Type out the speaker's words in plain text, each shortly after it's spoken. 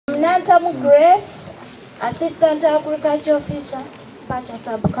Nantamu Grace, Assistant Agriculture Officer, Pacha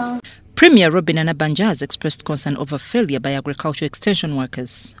Sub-County. Premier Robinah Nabbanja has expressed concern over failure by agricultural extension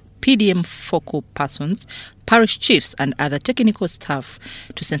workers, PDM focal persons, parish chiefs and other technical staff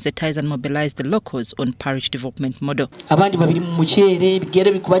to sensitize and mobilize the locals on parish development model. Abandi babiri mu muchere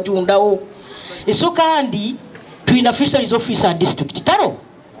bigere bikubajundawo. Eso kandi tuina fisheries officer district taro.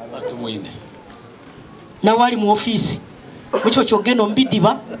 Atumuine. Na wali mu office. Mucho kyogeno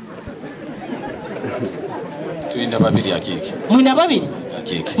mbidiba. Tuina babiri akike. Muina babiri?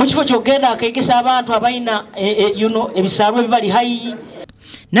 Akike. Mucho kyogenda akegesa abantu abaina ebisaro ebibali hayi.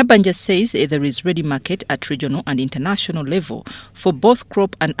 Nabbanja says there is ready market at regional and international level for both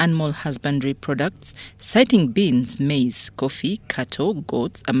crop and animal husbandry products, citing beans, maize, coffee, cattle,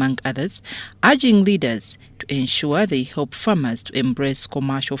 goats, among others, urging leaders to ensure they help farmers to embrace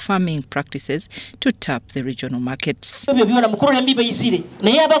commercial farming practices to tap the regional markets. The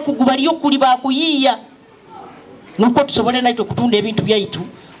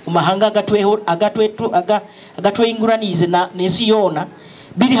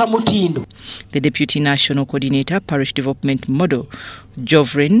Deputy National Coordinator, Parish Development Model,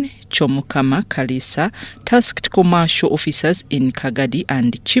 Jovrin Chomukama Kalisa, tasked commercial officers in Kagadi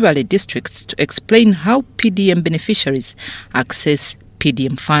and Kibaale Districts to explain how PDM beneficiaries access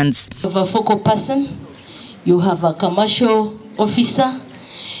PDM funds. You have a focal person, you have a commercial officer,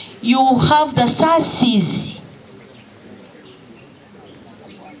 you have the SASIs,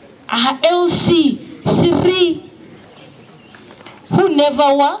 LC3, who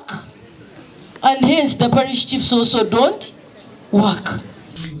never work, and hence the parish chiefs also don't work.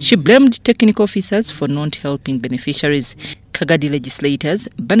 She blamed technical officers for not helping beneficiaries. Kagadi legislators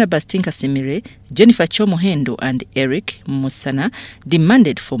Barnabas Tinkasemire, Jennifer Chomohendo and Eric Musana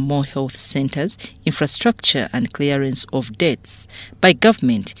demanded for more health centers, infrastructure and clearance of debts by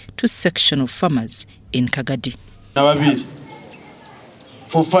government to sectional farmers in Kagadi.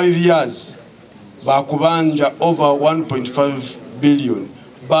 For 5 years, bakubanja over 1.5 billion.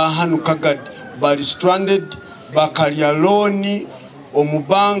 Bahanu Kagadi, bali stranded, bakalya loan,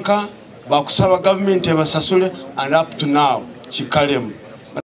 omubanka, bakusaba government ebasasule, and up to now, chikalemu.